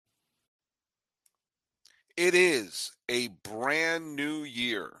It is a brand new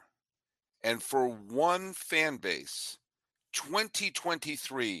year. And for one fan base,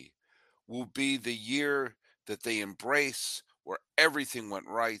 2023 will be the year that they embrace where everything went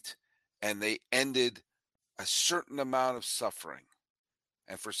right and they ended a certain amount of suffering.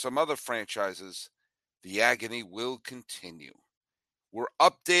 And for some other franchises, the agony will continue. We're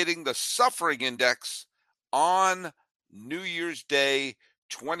updating the suffering index on New Year's Day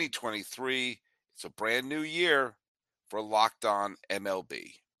 2023. It's a brand new year for Locked On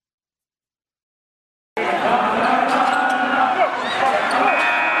MLB.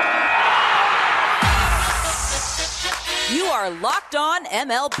 You are Locked On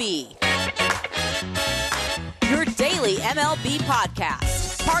MLB, your daily MLB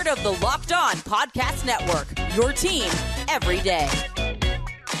podcast. Part of the Locked On Podcast Network, your team every day.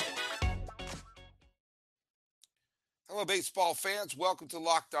 Hello, baseball fans. Welcome to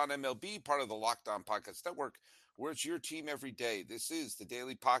Locked On MLB, part of the Locked On Podcast Network, where it's your team every day. This is the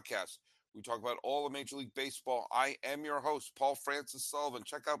daily podcast. We talk about all of Major League Baseball. I am your host, Paul Francis Sullivan.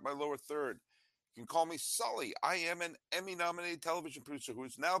 Check out my lower third. You can call me Sully. I am an Emmy-nominated television producer who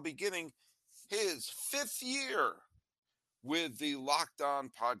is now beginning his fifth year with the Locked On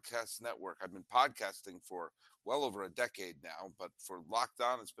Podcast Network. I've been podcasting for well over a decade now, but for Locked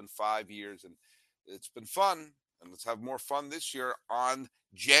On, it's been 5 years, and it's been fun. And let's have more fun this year on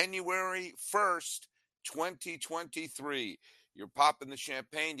January 1st, 2023. You're popping the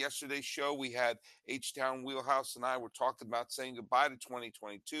champagne. Yesterday's show, we had H-Town Wheelhouse and I were talking about saying goodbye to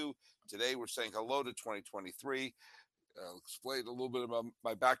 2022. Today, we're saying hello to 2023. I'll explain a little bit about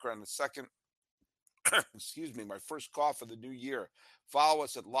my background in a second. Excuse me, my first cough of the new year. Follow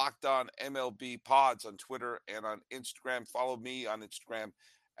us at Locked On MLB Pods on Twitter and on Instagram. Follow me on Instagram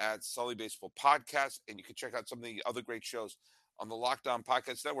at Sully Baseball Podcast, and you can check out some of the other great shows on the Locked On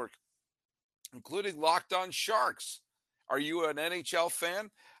Podcast Network, including Locked On Sharks. Are you an NHL fan?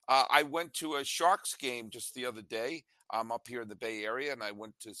 I went to a Sharks game just the other day. I'm up here in the Bay Area, and I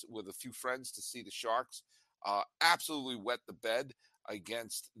went with a few friends to see the Sharks. Absolutely wet the bed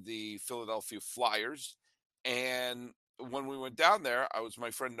against the Philadelphia Flyers. And when we went down there,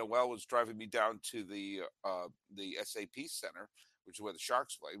 my friend Noel was driving me down to the SAP Center, which is where the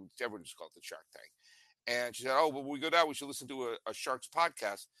Sharks play. Everyone just called it the Shark Tank. And she said, "Oh, when we go down, we should listen to a Sharks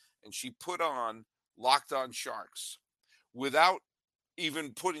podcast." And she put on Locked On Sharks without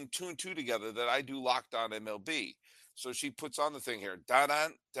even putting two and two together that I do Locked On MLB. So she puts on the thing here,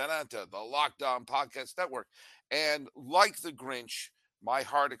 the Locked On Podcast Network. And like the Grinch, my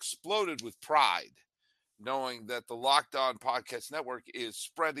heart exploded with pride, knowing that the Locked On Podcast Network is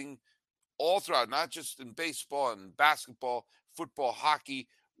spreading all throughout, not just in baseball and basketball, football, hockey,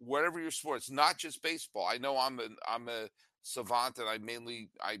 whatever your sport. It's not just baseball. I know I'm a savant, and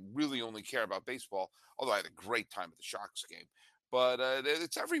I really only care about baseball. Although I had a great time at the Sharks game, but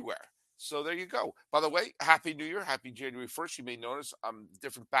it's everywhere. So there you go. By the way, Happy New Year, Happy January 1st. You may notice I'm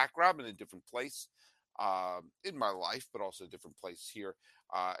different background in a different place in my life, but also a different place here.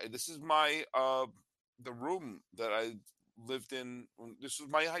 And this is my the room that I lived in. This was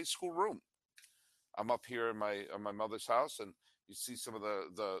my high school room. I'm up here in my mother's house, and you see some of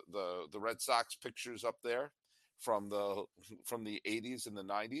the Red Sox pictures up there from the 80s and the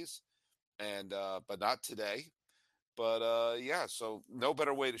 90s, and but not today. But yeah, so no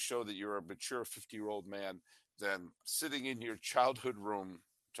better way to show that you're a mature 50-year-old man than sitting in your childhood room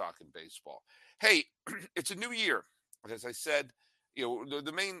talking baseball. Hey, it's a new year. As I said,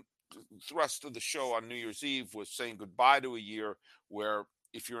 the main thrust of the show on New Year's Eve was saying goodbye to a year where,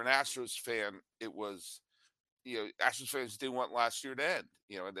 if you're an Astros fan, it was, Astros fans didn't want last year to end.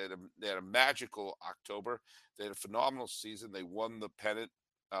 They had a magical October. They had a phenomenal season. They won the pennant.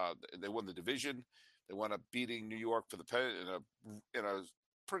 They won the division. They wound up beating New York for the pennant in a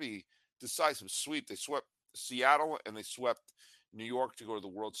pretty decisive sweep. They swept Seattle and they swept New York to go to the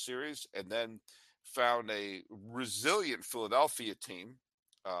World Series, and then found a resilient Philadelphia team,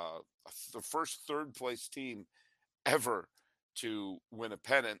 the first third place team ever to win a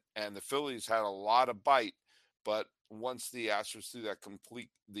pennant. And the Phillies had a lot of bite, but once the Astros threw that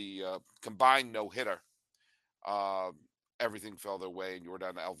combined no hitter, uh, everything fell their way, and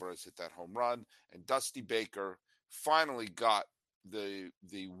Yordan Alvarez hit that home run, and Dusty Baker finally got the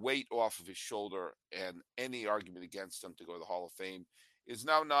weight off of his shoulder, and any argument against him to go to the Hall of Fame is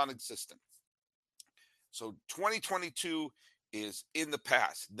now non-existent. So 2022 is in the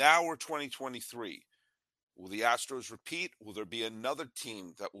past. Now we're 2023. Will the Astros repeat? Will there be another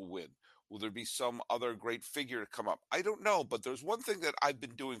team that will win? Will there be some other great figure to come up? I don't know, but there's one thing that I've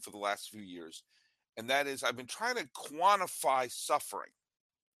been doing for the last few years, and that is I've been trying to quantify suffering.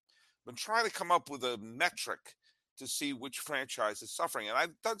 been trying to come up with a metric to see which franchise is suffering. And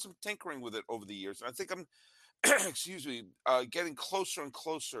I've done some tinkering with it over the years. And I think I'm, excuse me, getting closer and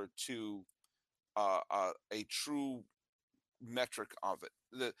closer to a true metric of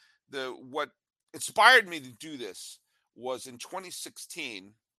it. What inspired me to do this was in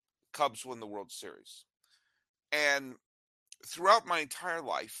 2016, Cubs won the World Series. And throughout my entire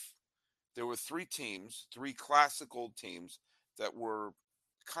life, there were three teams, three classic old teams that were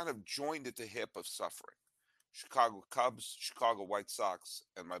kind of joined at the hip of suffering: Chicago Cubs, Chicago White Sox,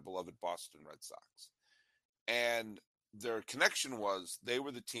 and my beloved Boston Red Sox. And their connection was they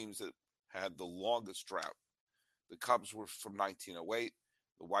were the teams that had the longest drought. The Cubs were from 1908,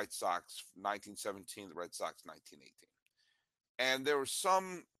 the White Sox 1917, the Red Sox 1918. And there were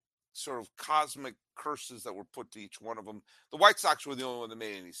some sort of cosmic curses that were put to each one of them. The White Sox were the only one that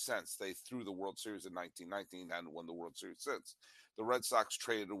made any sense. They threw the World Series in 1919 and hadn't won the World Series since. The Red Sox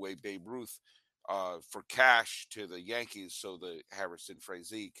traded away Babe Ruth for cash to the Yankees so the Harrison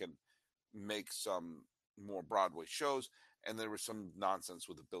Frazee can make some more Broadway shows. And there was some nonsense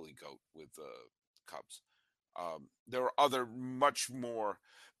with the Billy Goat with the Cubs. There were other much more,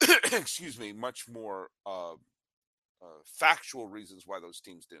 excuse me, much more factual reasons why those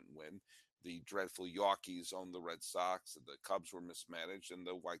teams didn't win. The dreadful Yankees owned the Red Sox, and the Cubs were mismanaged, and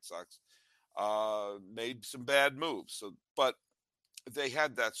the White Sox made some bad moves. So, but they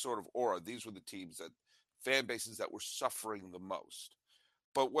had that sort of aura. These were the teams that fan bases that were suffering the most.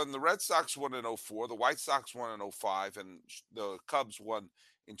 But when the Red Sox won in 04, the White Sox won in 05, and the Cubs won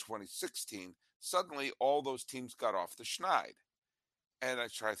in 2016, suddenly all those teams got off the schneid. And I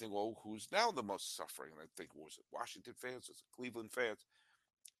try to think, well, who's now the most suffering? And I think, was it Washington fans? Was it Cleveland fans?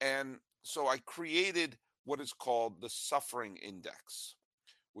 And so I created what is called the Suffering Index,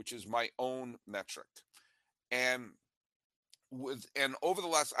 which is my own metric. And over the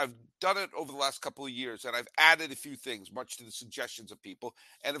last, I've done it over the last couple of years, and I've added a few things, much to the suggestions of people.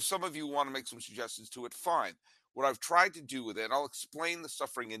 And if some of you want to make some suggestions to it, fine. What I've tried to do with it, and I'll explain the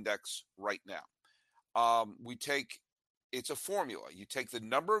Suffering Index right now. It's a formula. You take the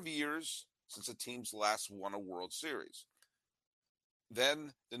number of years since a team's last won a World Series,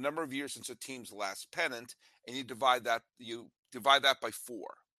 then the number of years since a team's last pennant, and you divide that by 4.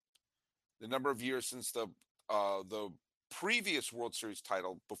 The number of years since the previous World Series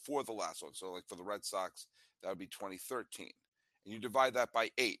title before the last one. So, like for the Red Sox, that would be 2013, and you divide that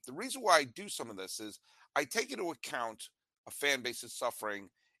by 8. The reason why I do some of this is I take into account a fan base is suffering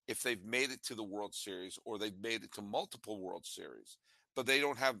if they've made it to the World Series or they've made it to multiple World Series, but they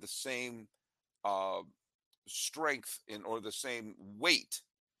don't have the same strength or the same weight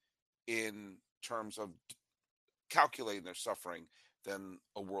in terms of calculating their suffering than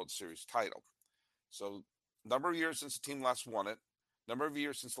a World Series title. So number of years since the team last won it, number of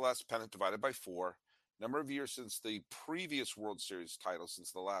years since the last pennant divided by 4, number of years since the previous World Series title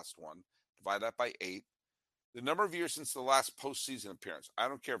since the last one, divide that by 8. The number of years since the last postseason appearance. I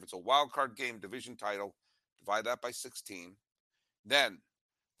don't care if it's a wild card game, division title, divide that by 16. Then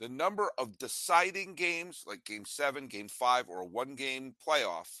the number of deciding games, like Game 7, Game 5, or a one-game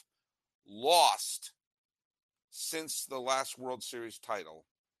playoff, lost since the last World Series title,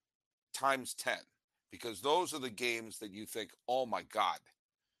 times 10. Because those are the games that you think, oh my God,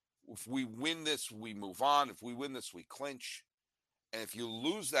 if we win this, we move on. If we win this, we clinch. And if you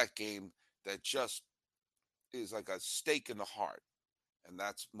lose that game, that just is like a stake in the heart, and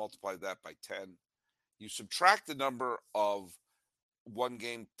that's multiply that by 10. You subtract the number of one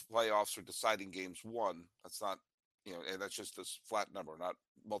game playoffs or deciding games won. That's not, and that's just this flat number, not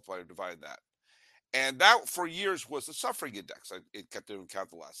multiply or divide that. And that for years was the Suffering Index. It kept into account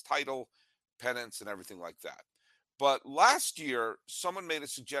the last title, pennants, and everything like that. But last year, someone made a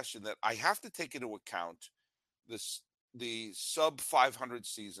suggestion that I have to take into account the sub 500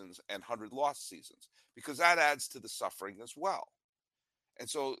 seasons and 100 lost seasons, because that adds to the suffering as well. And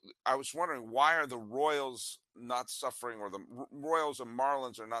so I was wondering, why are the Royals not suffering, or the Royals and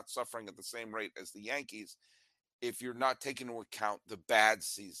Marlins are not suffering at the same rate as the Yankees if you're not taking into account the bad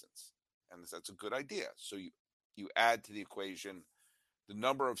seasons? And that's a good idea. So you add to the equation the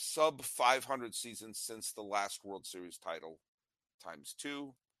number of sub 500 seasons since the last World Series title times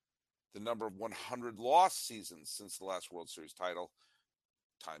 2, the number of 100 lost seasons since the last World Series title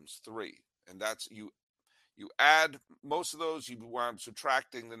times 3. And that's you add most of those, you wind up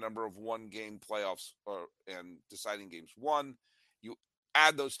subtracting the number of one-game playoffs and deciding games won. You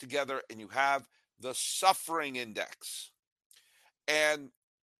add those together, and you have the Suffering Index. And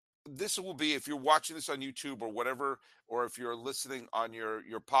this will be, if you're watching this on YouTube or whatever, or if you're listening on your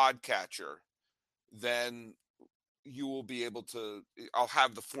podcatcher, then you will be able to, I'll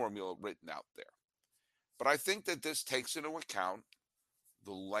have the formula written out there. But I think that this takes into account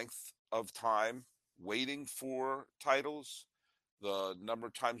the length of time waiting for titles, the number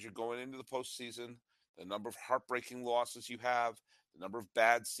of times you're going into the postseason, the number of heartbreaking losses you have, the number of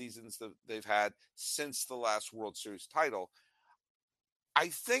bad seasons that they've had since the last World Series title. I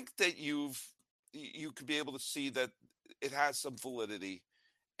think that you could be able to see that it has some validity,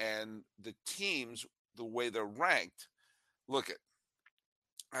 and the teams, the way they're ranked, look at.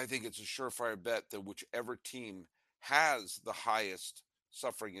 I think it's a surefire bet that whichever team has the highest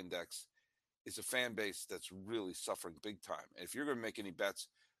suffering index is a fan base that's really suffering big time. And if you're going to make any bets,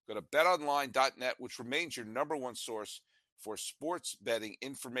 go to betonline.net, which remains your number one source for sports betting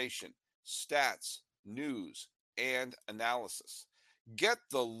information, stats, news, and analysis. Get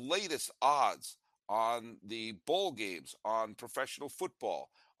the latest odds on the bowl games, on professional football,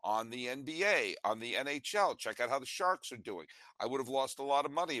 on the NBA, on the NHL. Check out how the Sharks are doing. I would have lost a lot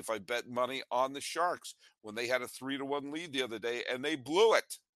of money if I bet money on the Sharks when they had a 3-1 lead the other day and they blew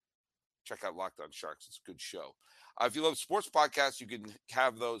it. Check out Locked On Sharks. It's a good show. If you love sports podcasts, you can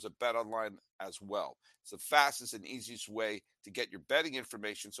have those at BetOnline as well. It's the fastest and easiest way to get your betting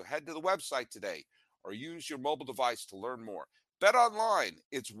information. So head to the website today or use your mobile device to learn more. BetOnline,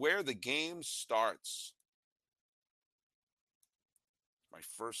 it's where the game starts. My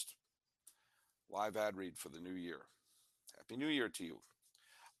first live ad read for the new year. Happy New Year to you.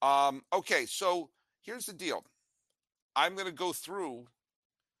 Okay, so here's the deal. I'm going to go through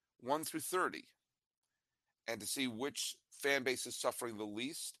 1 through 30 and to see which fan base is suffering the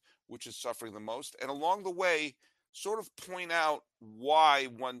least, which is suffering the most, and along the way, sort of point out why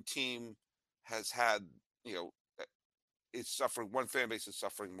one team has had, is suffering, one fan base is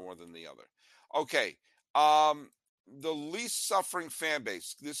suffering more than the other. Okay, the least suffering fan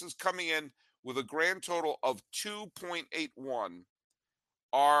base, this is coming in with a grand total of 2.81,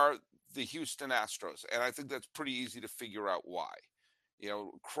 are the Houston Astros, and I think that's pretty easy to figure out why.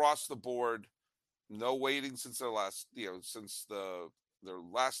 Across the board, no waiting since their last, since their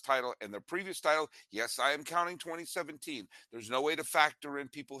last title and their previous title. Yes, I am counting 2017. There's no way to factor in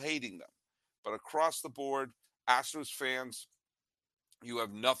people hating them, but across the board, Astros fans, you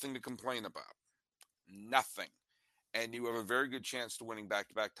have nothing to complain about, nothing, and you have a very good chance to winning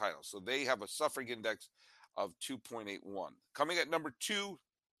back-to-back titles. So they have a suffering index of 2.81. Coming at number 2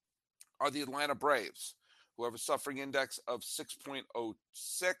 are the Atlanta Braves, who have a suffering index of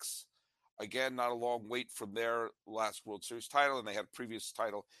 6.06. Again, not a long wait from their last World Series title, and they had a previous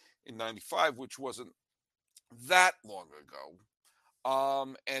title in 95, which wasn't that long ago.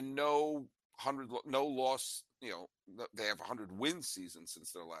 And no loss, they have 100 win season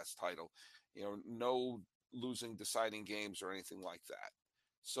since their last title. No losing deciding games or anything like that.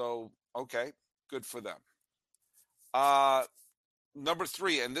 So, okay, good for them. Number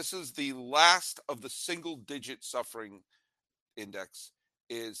 3, and this is the last of the single-digit suffering index,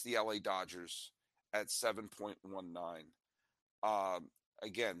 is the LA Dodgers at 7.19.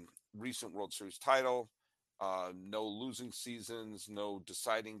 Again, recent World Series title, no losing seasons, no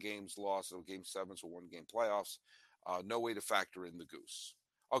deciding games lost, no game 7s or 1-game playoffs, no way to factor in the goose.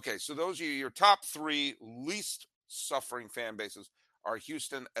 Okay, so those are your top 3 least suffering fan bases are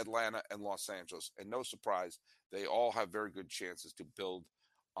Houston, Atlanta, and Los Angeles. And no surprise, they all have very good chances to build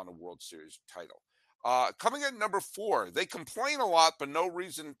on a World Series title. Coming in number 4, they complain a lot, but no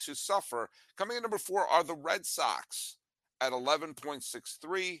reason to suffer. Coming in number 4 are the Red Sox at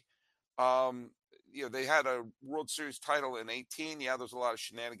 11.63. They had a World Series title in 18. Yeah, there's a lot of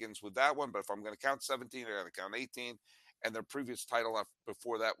shenanigans with that one, but if I'm going to count 17, I got to count 18. And their previous title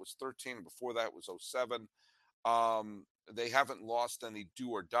before that was 13, and before that was 07. They haven't lost any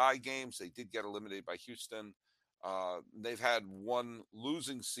do or die games. They did get eliminated by Houston. They've had one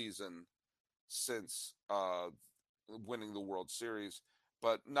losing season since winning the World Series,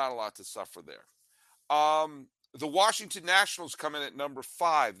 but not a lot to suffer there. The Washington Nationals come in at number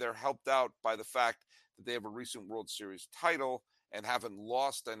 5. They're helped out by the fact that they have a recent World Series title and haven't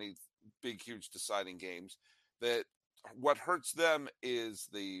lost any big, huge deciding games. That what hurts them is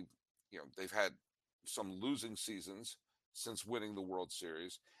they've had some losing seasons since winning the World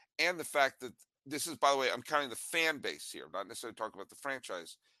Series, and the fact that this is, by the way, I'm counting the fan base here, not necessarily talking about the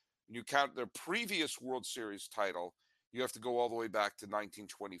franchise. When you count their previous World Series title, you have to go all the way back to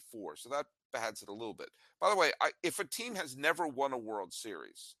 1924. So that adds it a little bit. By the way, if a team has never won a World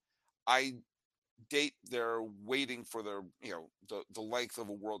Series, I date their waiting for their, the length of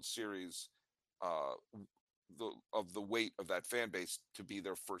a World Series, of the weight of that fan base to be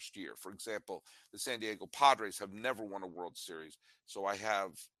their first year. For example, the San Diego Padres have never won a World Series, so I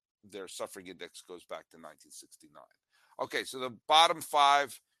have their suffering index goes back to 1969. Okay, so the bottom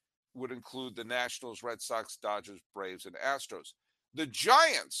five would include the Nationals, Red Sox, Dodgers, Braves, and Astros. The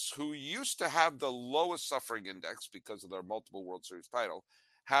Giants, who used to have the lowest suffering index because of their multiple World Series title,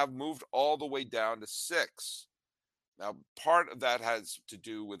 have moved all the way down to 6. Now, part of that has to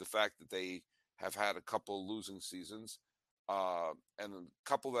do with the fact that they have had a couple losing seasons, and a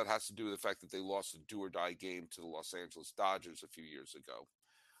couple that has to do with the fact that they lost a do-or-die game to the Los Angeles Dodgers a few years ago.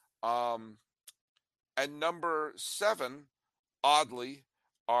 And number 7, oddly,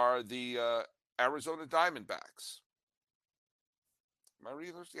 are the Arizona Diamondbacks. Am I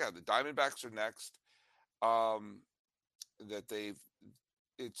reading those? Yeah, the Diamondbacks are next. That they've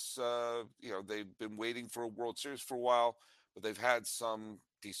they've been waiting for a World Series for a while, but they've had some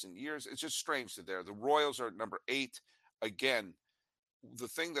decent years. It's just strange that the Royals are at number 8. Again, the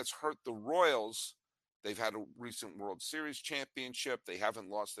thing that's hurt the Royals, they've had a recent World Series championship. They haven't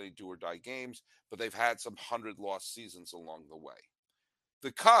lost any do-or-die games, but they've had some 100-loss seasons along the way.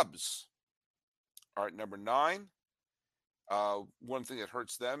 The Cubs are at number 9. One thing that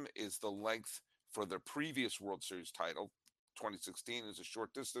hurts them is the length for their previous World Series title. 2016 is a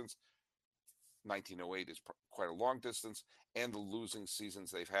short distance. 1908 is quite a long distance. And the losing seasons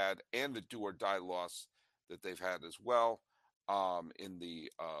they've had and the do-or-die loss that they've had as well in the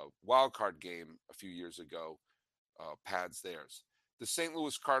wild card game a few years ago pads theirs. The St.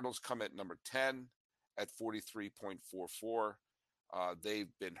 Louis Cardinals come at number 10 at 43.44.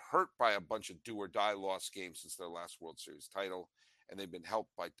 They've been hurt by a bunch of do-or-die loss games since their last World Series title, and they've been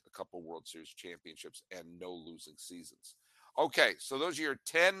helped by a couple World Series championships and no losing seasons. Okay, so those are your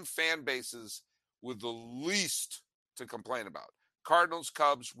 10 fan bases with the least to complain about. Cardinals,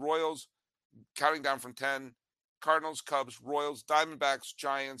 Cubs, Royals, counting down from 10, Cardinals, Cubs, Royals, Diamondbacks,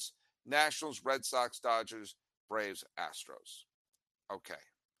 Giants, Nationals, Red Sox, Dodgers, Braves, Astros. Okay.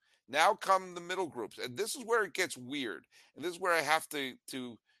 Now come the middle groups, and this is where it gets weird. And this is where I have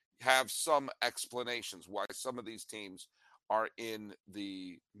to have some explanations why some of these teams are in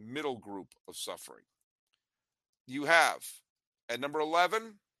the middle group of suffering. You have at number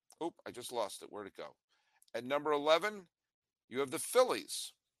 11, I just lost it. Where'd it go? At number 11, you have the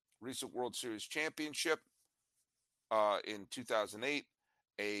Phillies, recent World Series championship in 2008,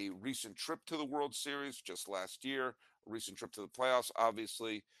 a recent trip to the World Series just last year, a recent trip to the playoffs,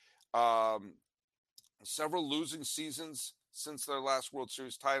 obviously. Several losing seasons since their last World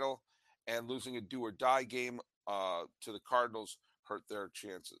Series title, and losing a do-or-die game to the Cardinals hurt their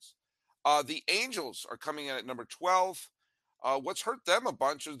chances. The Angels are coming in at number 12. What's hurt them a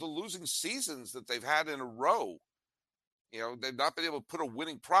bunch is the losing seasons that they've had in a row. They've not been able to put a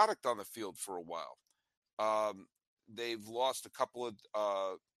winning product on the field for a while. They've lost a couple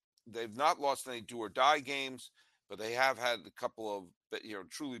of they've not lost any do-or-die games, but they have had a couple of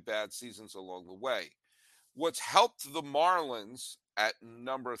truly bad seasons along the way. What's helped the Marlins at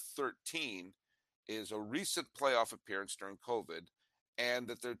number 13 is a recent playoff appearance during COVID, and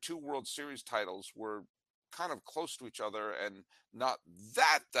that their 2 World Series titles were kind of close to each other and not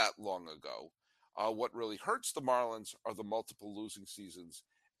that long ago. What really hurts the Marlins are the multiple losing seasons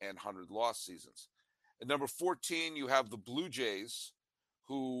and 100-loss seasons. At number 14, you have the Blue Jays,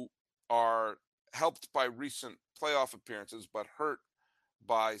 who are helped by recent playoff appearances, but hurt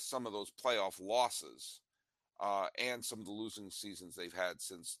by some of those playoff losses and some of the losing seasons they've had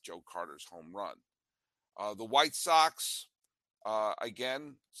since Joe Carter's home run. The White Sox,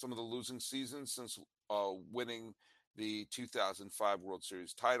 again, some of the losing seasons since winning the 2005 World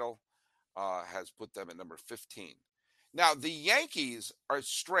Series title has put them at number 15. Now, the Yankees are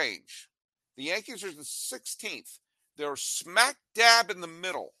strange. The Yankees are the 16th. They're smack dab in the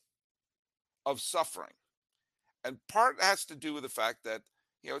middle of suffering. And part has to do with the fact that,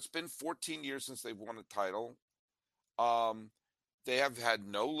 it's been 14 years since they've won a title. They have had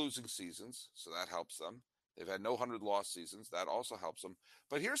no losing seasons, so that helps them. They've had no 100-loss seasons. That also helps them.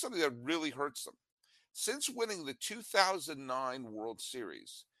 But here's something that really hurts them. Since winning the 2009 World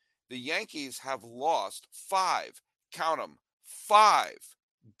Series, the Yankees have lost 5, count them, 5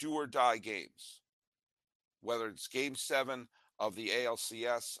 do-or-die games. Whether it's Game 7 of the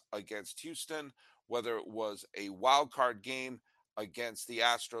ALCS against Houston, whether it was a wild card game against the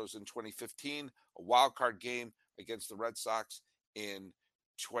Astros in 2015, a wild card game against the Red Sox in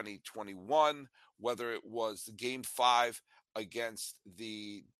 2021, whether it was Game 5 against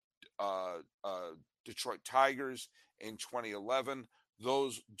the Detroit Tigers in 2011,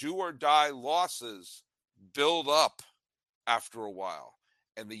 those do-or-die losses build up after a while.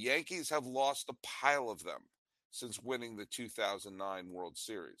 And the Yankees have lost a pile of them since winning the 2009 World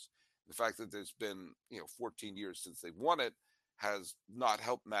Series. The fact that there's been 14 years since they've won it has not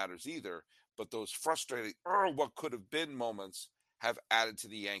helped matters either. But those frustrating, what could have been moments have added to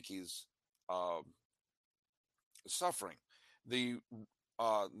the Yankees' um, suffering. The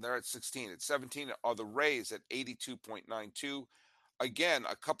They're at 16. At 17 are the Rays at 82.92. Again,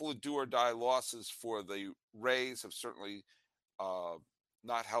 a couple of do or die losses for the Rays have certainly uh,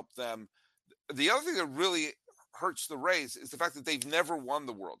 not helped them. The other thing that really hurts the Rays is the fact that they've never won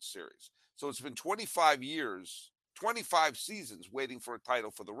the World Series. So it's been 25 years, 25 seasons waiting for a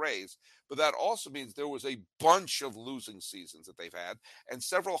title for the Rays. But that also means there was a bunch of losing seasons that they've had and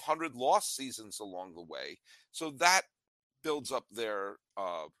several hundred lost seasons along the way. So that builds up their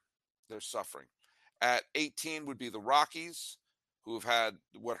suffering. At 18 would be the Rockies, who have had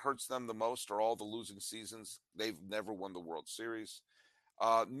what hurts them the most are all the losing seasons. They've never won the World Series.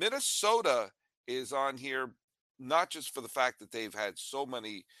 Minnesota is on here not just for the fact that they've had so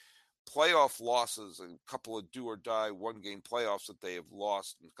many playoff losses, and a couple of do or die one game playoffs that they have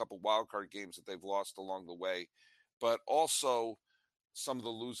lost, and a couple wild card games that they've lost along the way, but also some of the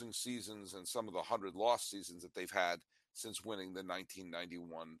losing seasons and some of the 100 lost seasons that they've had since winning the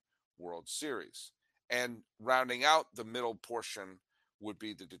 1991 World Series. And rounding out the middle portion would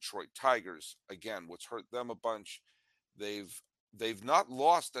be the Detroit Tigers. Again, what's hurt them a bunch, they've not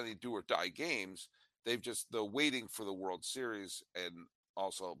lost any do or die games. They're waiting for the World Series and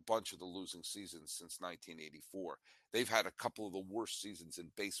also a bunch of the losing seasons since 1984. They've had a couple of the worst seasons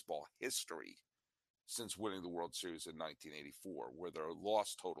in baseball history since winning the World Series in 1984, where their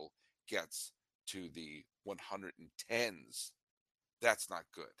loss total gets to the 110s. That's not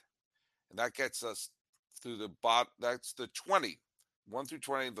good. And that gets us through the bottom. That's the 20, 1 through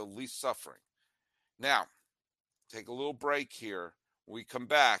 20, the least suffering. Now, take a little break here. When we come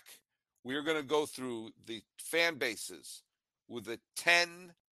back, we are going to go through the fan bases with the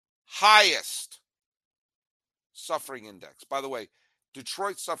 10 highest suffering index. By the way,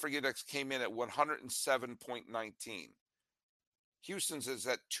 Detroit's suffering index came in at 107.19. Houston's is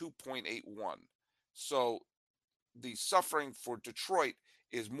at 2.81. So the suffering for Detroit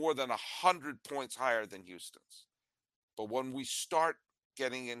is more than 100 points higher than Houston's. But when we start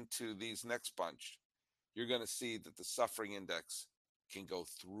getting into these next bunch, you're going to see that the suffering index can go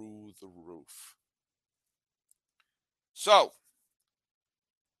through the roof. So,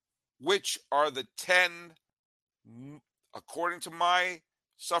 which are the 10, according to my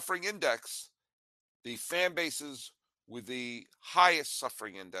suffering index, the fan bases with the highest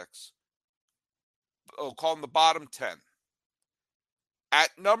suffering index? I'll call them the bottom 10. At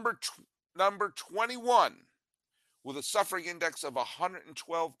number 21, with a suffering index of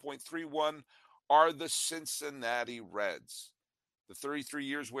 112.31, are the Cincinnati Reds. The 33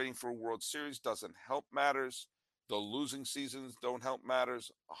 years waiting for a World Series doesn't help matters. The losing seasons don't help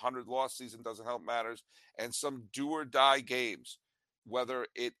matters. 100 loss season doesn't help matters. And some do or die games, whether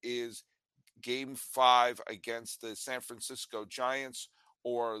it is Game 5 against the San Francisco Giants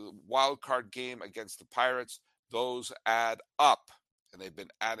or the wild card game against the Pirates, those add up. And they've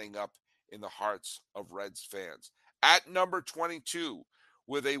been adding up in the hearts of Reds fans. At number 22,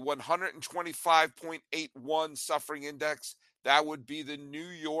 with a 125.81 suffering index, that would be the New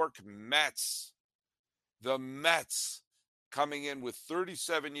York Mets. The Mets coming in with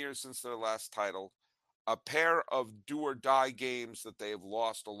 37 years since their last title, a pair of do or die games that they have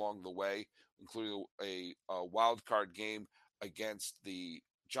lost along the way, including a wild card game against the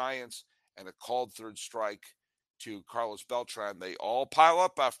Giants and a called third strike to Carlos Beltran. They all pile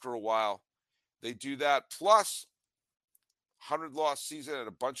up after a while. They do that, plus 100 loss season and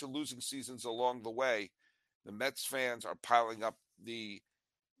a bunch of losing seasons along the way. The Mets fans are piling up the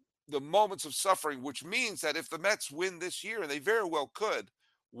moments of suffering, which means that if the Mets win this year, and they very well could,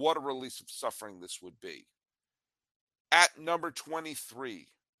 what a release of suffering this would be. At number 23,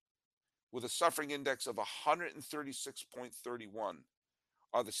 with a suffering index of 136.31,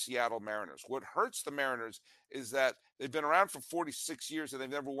 are the Seattle Mariners. What hurts the Mariners is that they've been around for 46 years and they've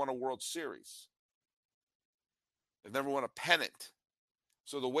never won a World Series. They've never won a pennant.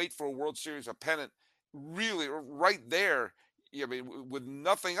 So the wait for a World Series, a pennant, really right there, I mean, with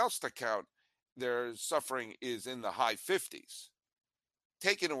nothing else to count, their suffering is in the high 50s.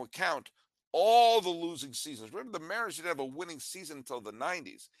 Take into account all the losing seasons. Remember, the Mariners didn't have a winning season until the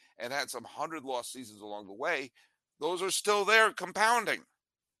 90s and had some 100 loss seasons along the way. Those are still there compounding.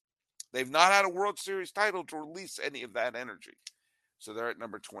 They've not had a World Series title to release any of that energy. So they're at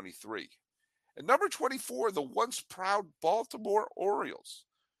number 23. At number 24, the once proud Baltimore Orioles,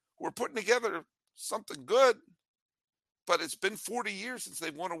 who are putting together something good, but it's been 40 years since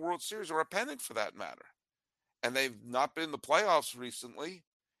they've won a World Series or a pennant for that matter. And they've not been in the playoffs recently.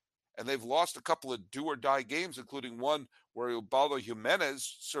 And they've lost a couple of do-or-die games, including one where Ubaldo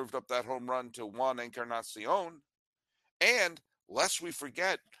Jimenez served up that home run to Juan Encarnacion. And lest we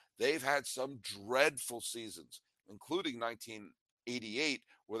forget, they've had some dreadful seasons, including 1988,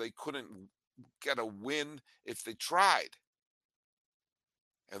 where they couldn't get a win if they tried.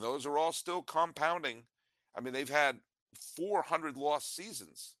 And those are all still compounding. I mean, they've had 400 lost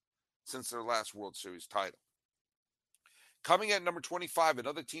seasons since their last World Series title. Coming at number 25,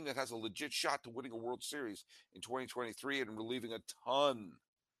 another team that has a legit shot to winning a World Series in 2023 and relieving a ton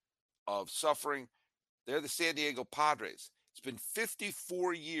of suffering, they're the San Diego Padres. It's been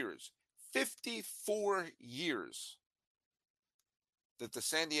 54 years that the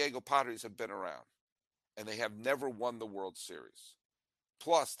San Diego Padres have been around, and they have never won the World Series.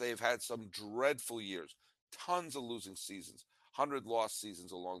 Plus, they've had some dreadful years, tons of losing seasons, 100 lost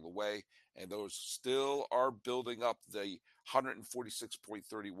seasons along the way, and those still are building up the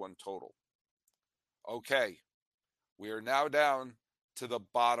 146.31 total. Okay, we are now down to the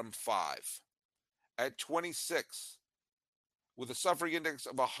bottom five. At 26, with a suffering index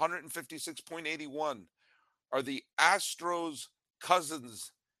of 156.81, are the Astros'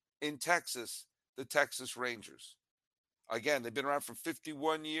 cousins in Texas, the Texas Rangers. Again, they've been around for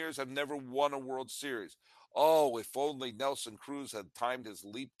 51 years, have never won a World Series. Oh, if only Nelson Cruz had timed his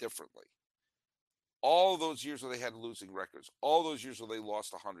leap differently. All those years where they had losing records, all those years where they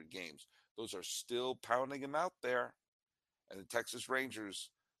lost 100 games, those are still pounding them out there. And the Texas Rangers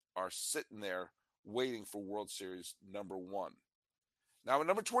are sitting there waiting for World Series number one. Now, at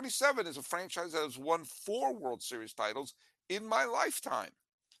number 27 is a franchise that has won 4 World Series titles in my lifetime.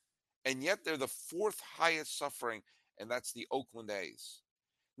 And yet they're the 4th highest suffering, and that's the Oakland A's.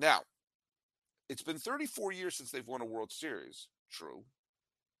 Now, it's been 34 years since they've won a World Series, true.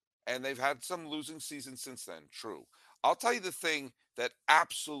 And they've had some losing seasons since then, true. I'll tell you the thing that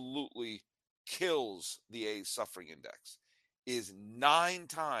absolutely kills the A's suffering index is 9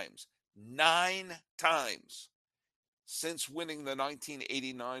 times since winning the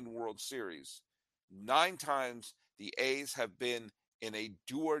 1989 World Series, 9 times the A's have been in a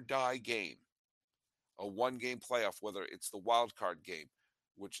do-or-die game, a one-game playoff, whether it's the wild card game,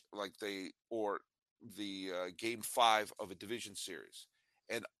 which or the game 5 of a division series.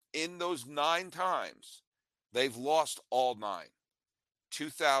 And in those 9 times, they've lost all 9.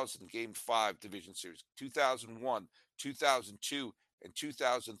 2000, game 5 division series, 2001, 2002, and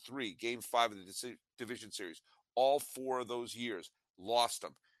 2003, game 5 of the division series. All 4 of those years lost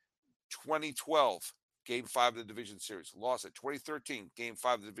them. 2012, game 5 of the division series, lost it. 2013, game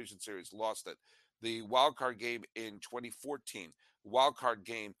 5 of the division series, lost it. The wild card game in 2014, wild card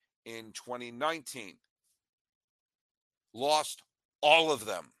game in 2019, lost all of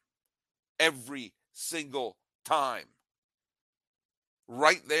them every single time.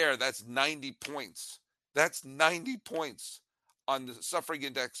 Right there, that's 90 points. That's 90 points on the suffering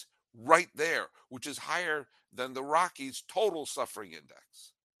index right there, which is higher than the Rockies' total suffering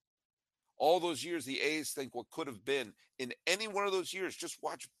index. All those years, the A's think what could have been in any one of those years. Just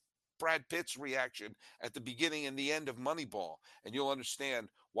watch Brad Pitt's reaction at the beginning and the end of Moneyball, and you'll understand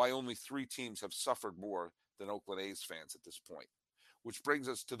why only 3 teams have suffered more than Oakland A's fans at this point, which brings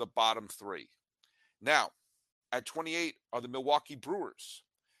us to the bottom 3. Now, at 28 are the Milwaukee Brewers,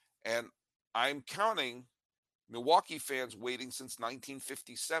 and I'm counting Milwaukee fans waiting since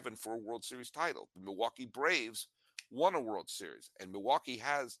 1957 for a World Series title. The Milwaukee Braves won a World Series, and Milwaukee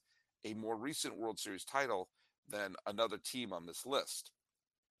has a more recent World Series title than another team on this list.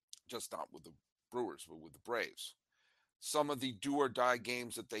 Just not with the Brewers, but with the Braves. Some of the do-or-die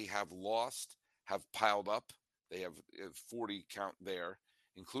games that they have lost have piled up. They have 40 count there,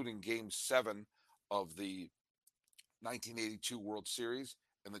 including Game 7 of the 1982 World Series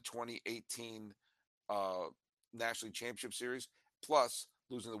and the 2018 National League Championship Series, plus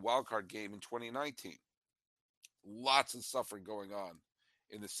losing the wild card game in 2019. Lots of suffering going on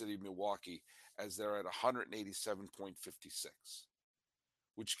in the city of Milwaukee as they're at 187.56,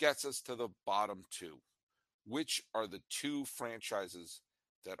 which gets us to the bottom 2. Which are the 2 franchises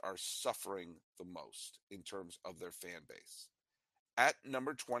that are suffering the most in terms of their fan base? At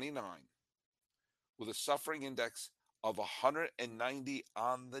number 29, with a suffering index of 190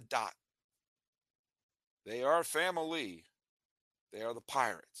 on the dot, they are family. They are the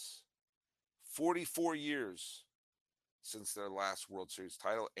Pirates. 44 years since their last World Series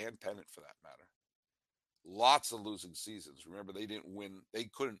title and pennant, for that matter. Lots of losing seasons. Remember, they didn't win. They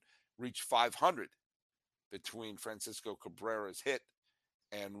couldn't reach 500 between Francisco Cabrera's hit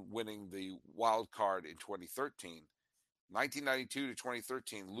and winning the wild card in 2013. 1992 to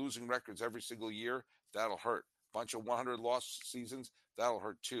 2013, losing records every single year, that'll hurt. Bunch of 100 lost seasons, That'll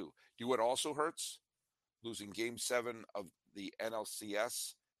hurt too. You know what also hurts? Losing Game 7 of the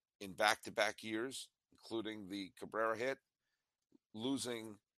NLCS in back-to-back years, including the Cabrera hit,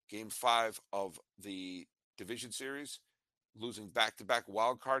 losing Game 5 of the Division Series, losing back-to-back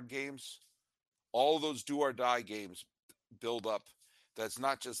wild card games. All those do-or-die games build up. That's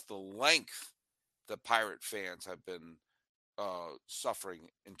not just the length that Pirate fans have been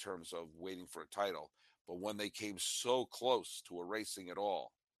suffering in terms of waiting for a title, but when they came so close to erasing it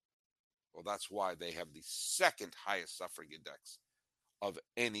all, well, that's why they have the second highest suffering index of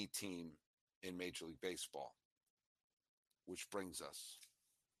any team in Major League Baseball, which brings us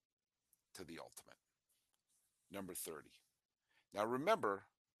to the ultimate, number 30. Now, remember,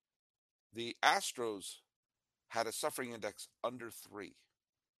 the Astros had a suffering index under 3.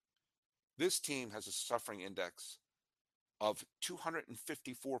 This team has a suffering index of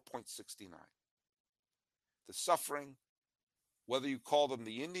 254.69. The suffering, whether you call them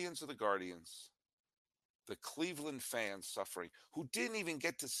the Indians or the Guardians, the Cleveland fans suffering, who didn't even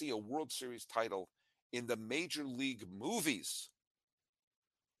get to see a World Series title in the Major League movies,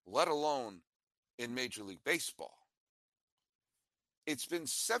 let alone in Major League Baseball. It's been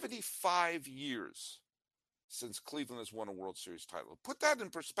 75 years since Cleveland has won a World Series title. Put that in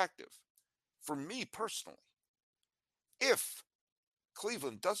perspective. For me personally, if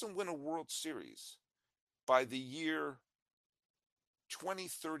Cleveland doesn't win a World Series by the year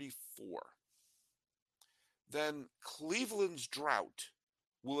 2034, then Cleveland's drought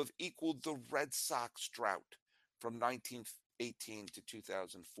will have equaled the Red Sox drought from 1918 to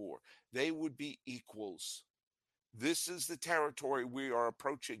 2004. They would be equals. This is the territory we are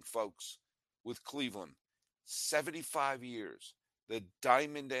approaching, folks, with Cleveland. 75 years, the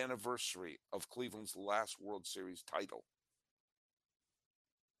diamond anniversary of Cleveland's last World Series title.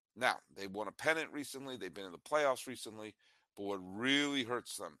 Now, they won a pennant recently. They've been in the playoffs recently. But what really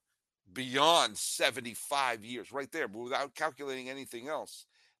hurts them, beyond 75 years, right there, but without calculating anything else,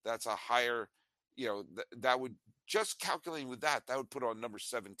 that's a higher, that would, just calculating with that would put on number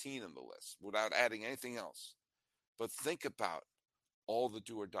 17 in the list without adding anything else. But think about all the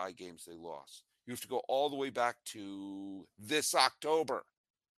do-or-die games they lost. You have to go all the way back to this October,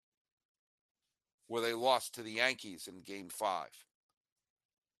 where they lost to the Yankees in Game 5.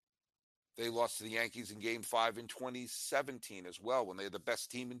 They lost to the Yankees in Game 5 in 2017 as well, when they had the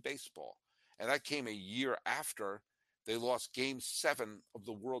best team in baseball. And that came a year after they lost Game 7 of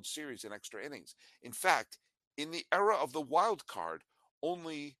the World Series in extra innings. In fact, in the era of the wild card,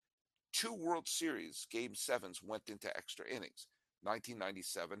 only 2 World Series Game 7s went into extra innings,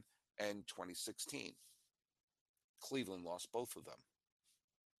 1997 and 2016. Cleveland lost both of them.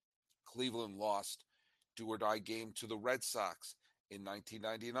 Cleveland lost do-or-die game to the Red Sox in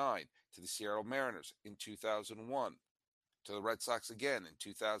 1999, to the Seattle Mariners in 2001, to the Red Sox again in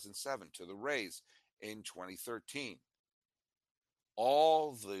 2007, to the Rays in 2013.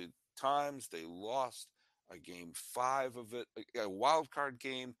 All the times they lost a Game 5 of it, a wild card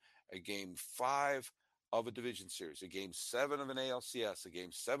game, a Game 5 of a division series, a Game 7 of an ALCS, a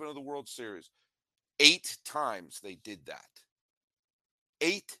Game 7 of the World Series. 8 times they did that.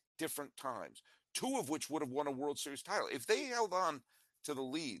 8 different times, 2 of which would have won a World Series title. If they held on to the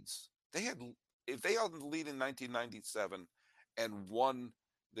leads, if they held the lead in 1997 and won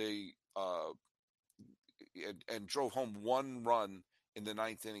and drove home 1 run in the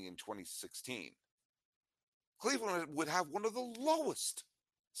 9th inning in 2016, Cleveland would have one of the lowest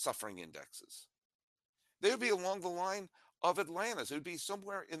suffering indexes. They would be along the line of Atlanta's. It would be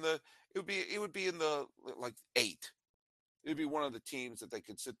somewhere in the, it would be in the, like, 8. It would be one of the teams that they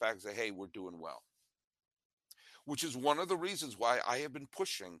could sit back and say, hey, we're doing well. Which is one of the reasons why I have been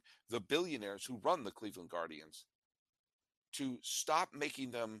pushing the billionaires who run the Cleveland Guardians to stop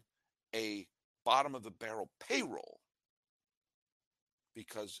making them a bottom-of-the-barrel payroll.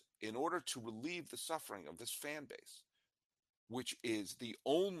 Because in order to relieve the suffering of this fan base, which is the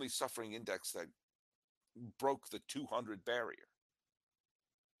only suffering index that broke the 200 barrier,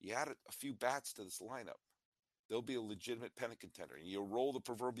 you add a few bats to this lineup, they'll be a legitimate pennant contender. And you roll the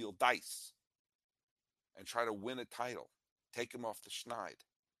proverbial dice and try to win a title. Take them off the schneid.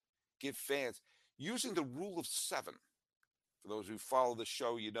 Give fans, using the rule of 7. For those who follow the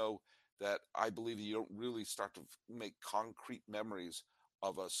show, you know that I believe you don't really start to make concrete memories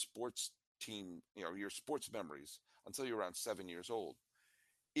of a sports team, your sports memories, until you're around 7 years old.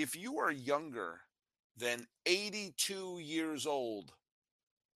 If you are younger than 82 years old,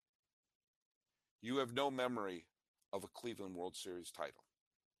 you have no memory of a Cleveland World Series title.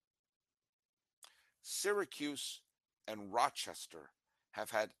 Syracuse and Rochester have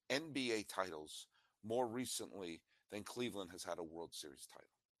had NBA titles more recently than Cleveland has had a World Series title.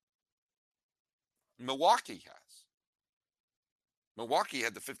 Milwaukee has. Milwaukee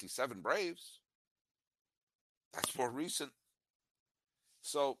had the 57 Braves. That's more recent.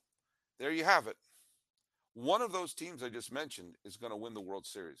 So there you have it. One of those teams I just mentioned is going to win the World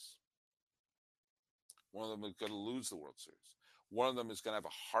Series. One of them is going to lose the World Series. One of them is going to have a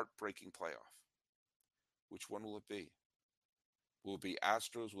heartbreaking playoff. Which one will it be? Will it be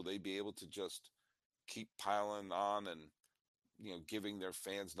Astros? Will they be able to just keep piling on and, giving their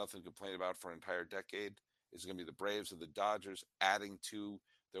fans nothing to complain about for an entire decade? Is it going to be the Braves or the Dodgers adding to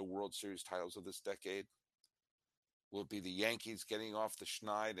their World Series titles of this decade? Will it be the Yankees getting off the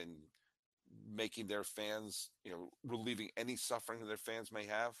schneid and making their fans, relieving any suffering that their fans may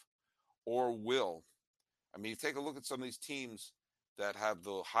have? Or you take a look at some of these teams that have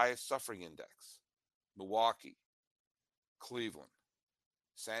the highest suffering index: Milwaukee, Cleveland,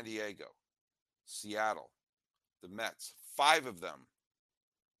 San Diego, Seattle, the Mets. 5 of them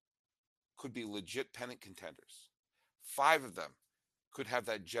could be legit pennant contenders. 5 of them could have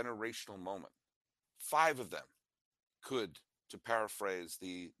that generational moment. 5 of them could, to paraphrase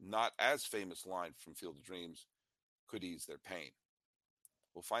the not as famous line from Field of Dreams, could ease their pain.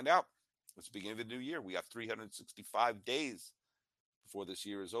 We'll find out. It's the beginning of the new year. We have 365 days before this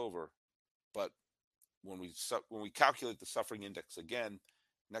year is over. But when we calculate the suffering index again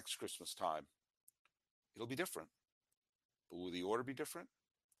next Christmas time, it'll be different. But will the order be different?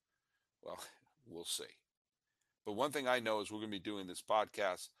 Well, we'll see. But one thing I know is we're going to be doing this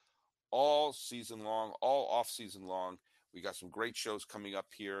podcast all season long, all off season long. We got some great shows coming up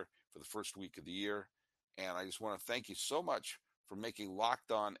here for the first week of the year. And I just want to thank you so much for making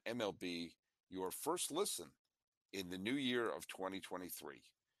Locked On MLB your first listen in the new year of 2023.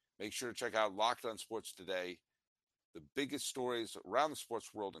 Make sure to check out Locked On Sports Today, the biggest stories around the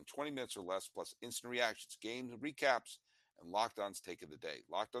sports world in 20 minutes or less, plus instant reactions, games, recaps, and Locked On's Take of the Day.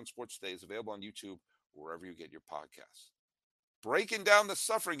 Locked On Sports Today is available on YouTube or wherever you get your podcasts. Breaking down the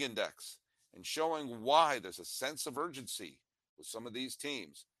suffering index and showing why there's a sense of urgency with some of these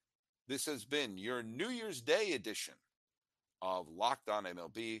teams. This has been your New Year's Day edition of Locked On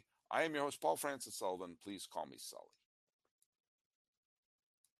MLB. I am your host, Paul Francis Sullivan. Please call me Sully.